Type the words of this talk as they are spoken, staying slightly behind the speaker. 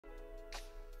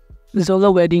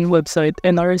Zola wedding website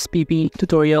and RSVP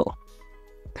tutorial.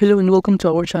 Hello and welcome to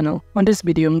our channel. On this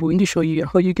video, I'm going to show you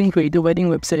how you can create a wedding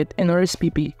website and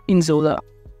RSVP in Zola.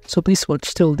 So please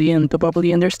watch till the end to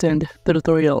properly understand the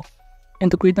tutorial. And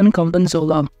to create an account on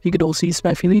Zola, you could also use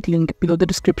my affiliate link below the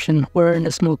description or earn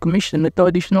a small commission at no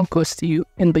additional cost to you.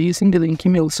 And by using the link,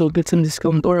 you may also get some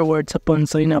discount or rewards upon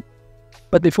sign up.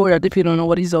 But before that, if you don't know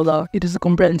what is Zola, it is a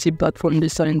comprehensive platform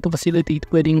designed to facilitate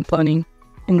wedding planning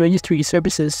and registry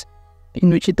services, in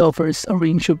which it offers a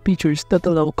range of features that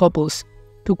allow couples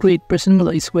to create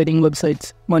personalized wedding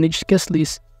websites, manage guest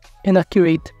lists, and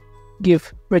accurate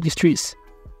gift registries.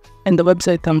 And the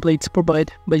website templates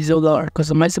provided by Zola are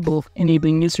customizable,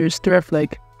 enabling users to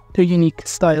reflect their unique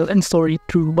style and story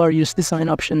through various design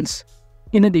options.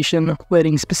 In addition,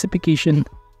 wedding specification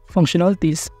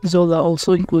functionalities, Zola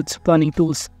also includes planning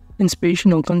tools,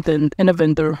 inspirational content, and a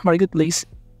vendor marketplace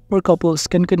where couples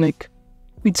can connect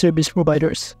with service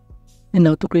providers. And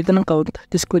now to create an account,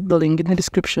 just click the link in the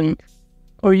description,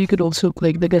 or you could also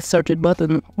click the Get Started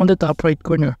button on the top right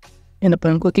corner. And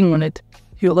upon clicking on it,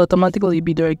 you'll automatically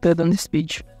be directed on this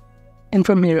page. And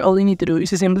from here, all you need to do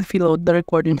is to simply fill out the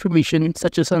required information,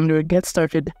 such as under Get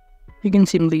Started. You can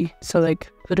simply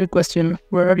select the question,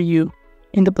 where are you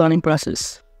in the planning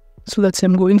process. So let's say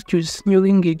I'm going to choose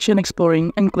Newly Engaged and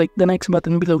Exploring and click the next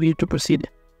button below here to proceed.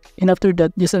 And after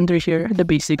that, just enter here the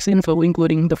basics info,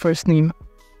 including the first name,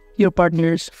 your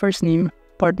partner's first name,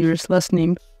 partner's last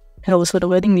name, and also the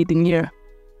wedding date and year.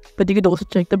 But you could also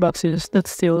check the boxes that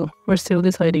we're still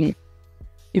deciding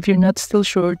if you're not still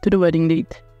sure to the wedding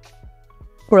date.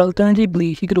 Or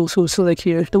alternatively, you could also select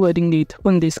here the wedding date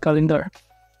on this calendar.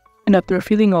 And after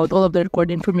filling out all of the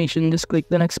required information, just click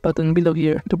the next button below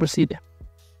here to proceed.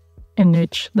 And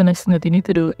the next thing that you need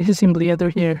to do is to simply enter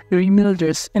here your email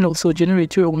address and also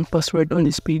generate your own password on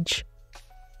this page.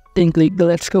 Then click the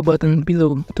Let's Go button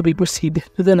below to proceed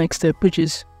to the next step, which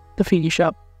is the finish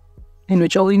up, in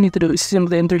which all you need to do is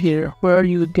simply enter here where are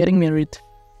you getting married,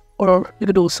 or you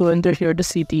could also enter here the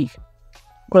city,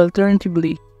 or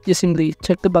alternatively, just simply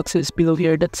check the boxes below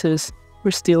here that says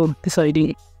we're still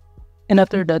deciding. And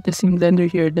after that, just simply enter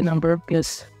here the number of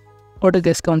guests or the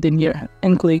guest count in here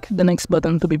and click the next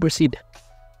button to proceed.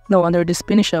 Now under this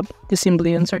finish up, just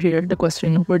simply answer here the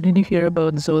question, where did you hear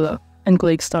about Zola, and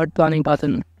click Start Planning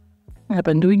button. And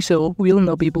upon doing so, we will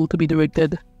now be able to be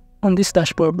directed on this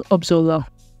dashboard of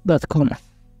Zola.com,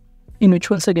 in which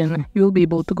once again, you will be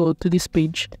able to go to this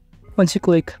page once you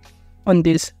click on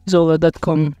this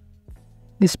Zola.com,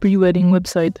 this pre-wedding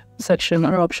website section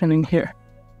or option in here,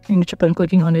 in which upon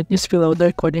clicking on it, just fill out the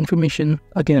required information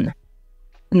again.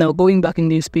 Now going back in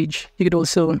this page, you could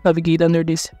also navigate under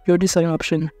this Your Design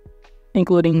option,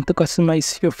 including to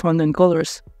customize your font and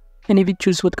colors, and if you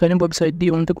choose what kind of website do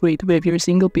you want to create, whether you're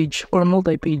single page or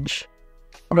multi-page.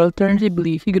 Or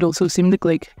alternatively, you could also simply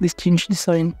click this Change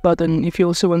Design button if you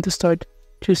also want to start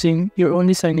choosing your own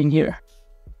design in here,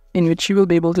 in which you will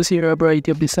be able to see a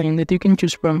variety of design that you can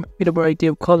choose from with a variety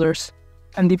of colors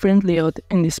and different layout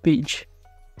in this page.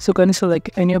 So can you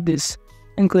select any of this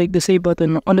and click the Save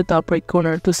button on the top right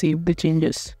corner to save the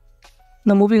changes.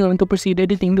 Now moving on to proceed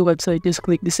editing the website, just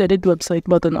click this Edit Website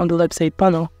button on the left side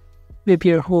panel with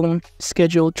your home,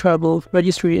 schedule, travel,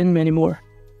 registry, and many more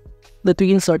that we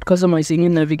can start customizing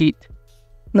and navigate.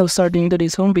 Now starting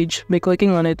today's homepage, by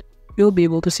clicking on it, you'll be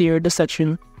able to see here the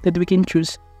section that we can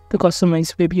choose to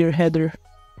customize with your header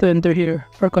to enter here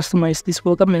or customize this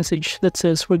welcome message that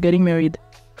says we're getting married.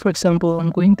 For example,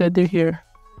 I'm going to enter here,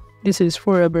 this is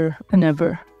forever and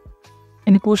ever,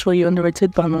 and it will show you on the right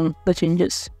side panel the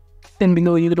changes. Then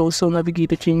below you could also navigate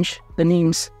to change the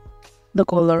names, the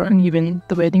color, and even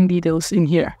the wedding details in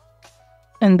here.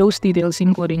 And those details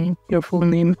including your full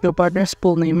name, your partner's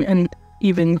full name, and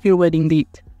even your wedding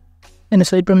date. And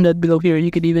aside from that, below here you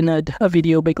could even add a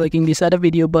video by clicking this Add a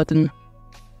Video button,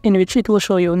 in which it will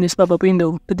show you on this pop-up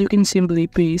window that you can simply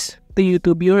paste the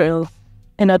YouTube URL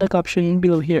and add a caption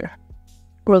below here.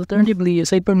 Or alternatively,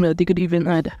 aside from that, you could even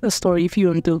add a story if you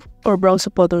want to, or browse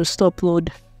photos to upload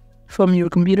from your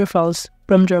computer files,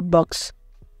 from Dropbox,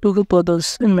 Google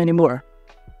Photos, and many more.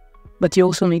 But you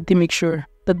also need to make sure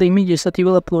that the images that you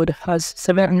will upload has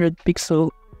 700 pixels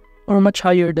or much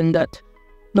higher than that.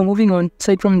 Now moving on,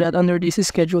 aside from that, under this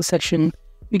schedule section,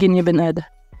 we can even add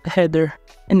a header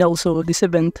and also this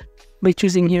event by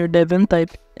choosing here the event type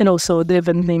and also the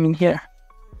event name in here.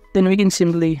 Then we can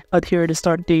simply add here the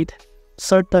start date,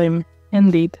 start time,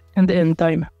 end date, and the end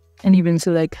time, and even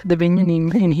select the venue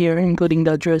name in here, including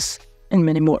the address and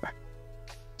many more.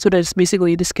 So that's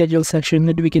basically the schedule section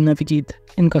that we can navigate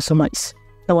and customize.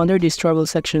 Now under this travel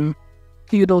section,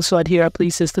 you could also add here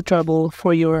places to travel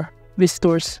for your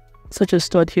visitors such as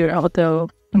to add here a hotel,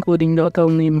 including the hotel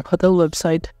name, hotel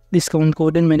website, discount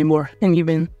code, and many more, and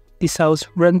even this house,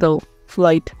 rental,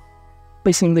 flight,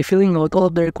 by simply filling out all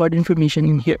of the required information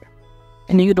in here.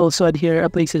 And you could also add here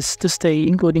places to stay,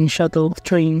 including shuttle,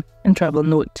 train, and travel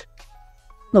note.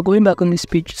 Now going back on this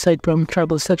page, aside from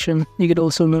travel section, you could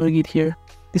also navigate here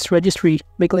this registry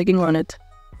by clicking on it,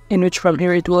 in which from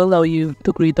here it will allow you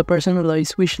to create a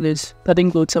personalized wish list that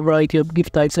includes a variety of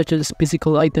gift types such as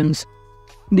physical items,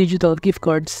 digital gift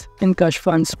cards, and cash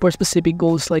funds for specific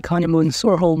goals like honeymoons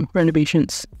or home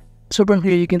renovations. So from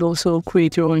here you can also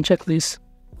create your own checklist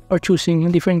or choosing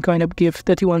a different kind of gift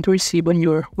that you want to receive on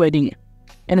your wedding.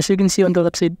 And as you can see on the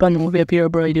left side panel, we have here a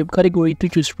variety of categories to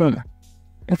choose from.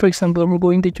 And for example, we're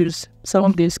going to choose some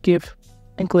of this gift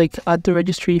and click add to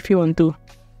registry if you want to,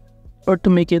 or to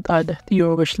make it add to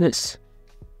your wish list,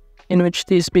 in which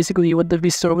this is basically what the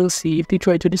visitor will see if they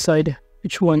try to decide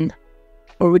which one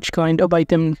or which kind of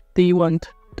item they want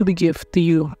to be given to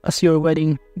you as your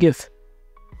wedding gift.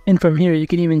 And from here you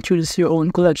can even choose your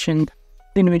own collection,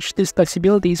 in which this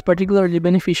flexibility is particularly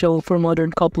beneficial for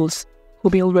modern couples who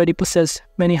may already possess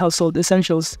many household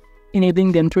essentials,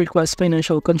 enabling them to request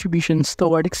financial contributions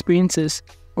toward experiences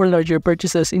or larger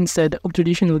purchases instead of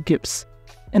traditional gifts.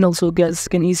 And also guests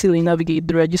can easily navigate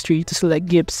the registry to select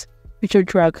gifts, which are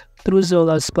tracked through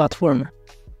Zola's platform.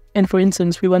 And for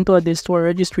instance, we want to add this to our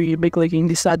registry by clicking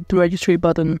this add to registry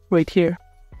button right here.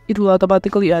 It will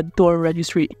automatically add to our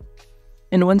registry.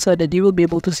 And once added, you will be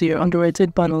able to see on the right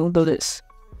side panel the list.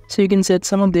 So you can set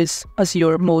some of this as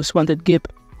your most wanted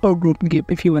gift or group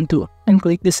gift if you want to, and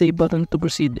click the save button to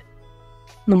proceed.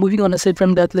 Now moving on, aside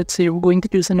from that, let's say we're going to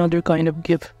choose another kind of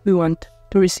gift we want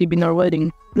to receive in our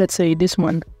wedding. Let's say this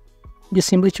one. Just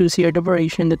simply choose here the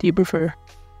variation that you prefer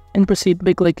and proceed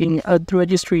by clicking add to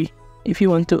registry if you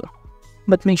want to.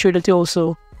 But make sure that you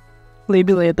also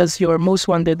label it as your most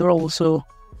wanted or also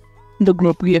the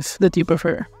group gift that you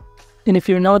prefer. And if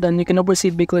you're now done, you can now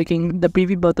proceed by clicking the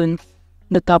preview button in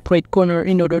the top right corner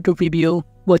in order to preview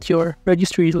what your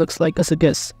registry looks like as a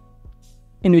guest,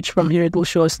 in which from here it will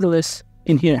show us the list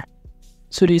in here.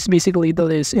 So this is basically the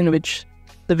list in which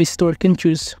the visitor can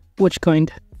choose which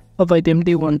kind of item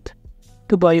they want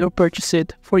to buy or purchase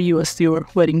it for you as your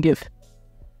wedding gift.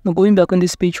 Now going back on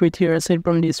this page right here, aside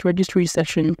from this registry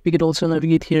section, we could also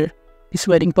navigate here this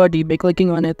wedding party by clicking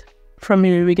on it. From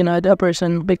here we can add a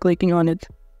person by clicking on it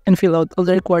and fill out all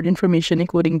the required information,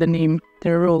 including the name,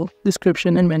 their role,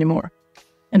 description, and many more.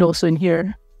 And also in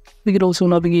here, we could also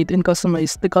navigate and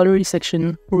customize the gallery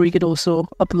section, where we could also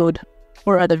upload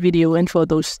or add a video and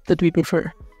photos that we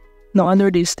prefer. Now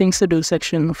under this things to do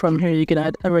section, from here you can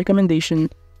add a recommendation,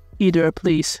 either a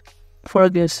place for a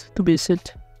guest to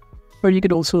visit, or you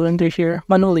could also enter here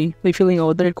manually by filling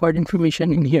out the required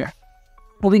information in here.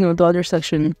 Moving on to other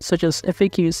sections such as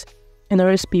FAQs and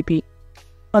RSVP.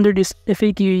 Under this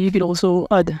FAQ, you could also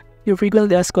add your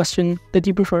frequently asked question that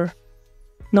you prefer.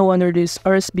 Now under this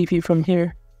RSVP from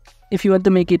here, if you want to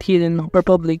make it hidden or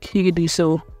public, you could do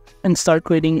so and start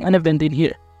creating an event in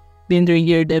here. Then enter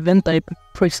here the event type.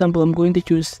 For example, I'm going to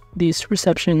choose this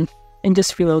reception and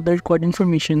just fill out the required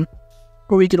information.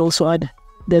 Or we could also add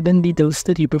the event details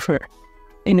that you prefer,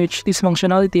 in which this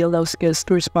functionality allows guests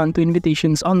to respond to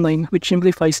invitations online, which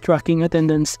simplifies tracking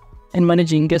attendance and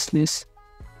managing guest lists.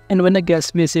 And when a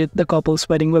guest visits the couple's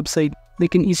wedding website, they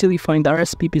can easily find the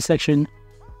RSVP section,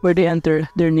 where they enter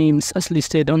their names as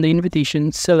listed on the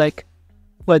invitation, select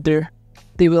whether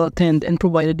they will attend, and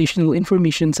provide additional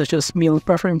information such as meal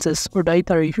preferences or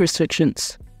dietary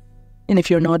restrictions. And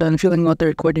if you're not done filling out the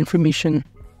required information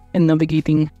and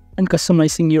navigating and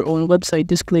customizing your own website,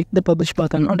 just click the publish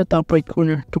button on the top right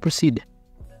corner to proceed.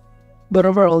 But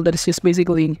overall, that is just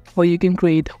basically how you can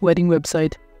create wedding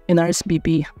website and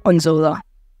RSVP on Zola.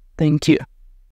 Thank you.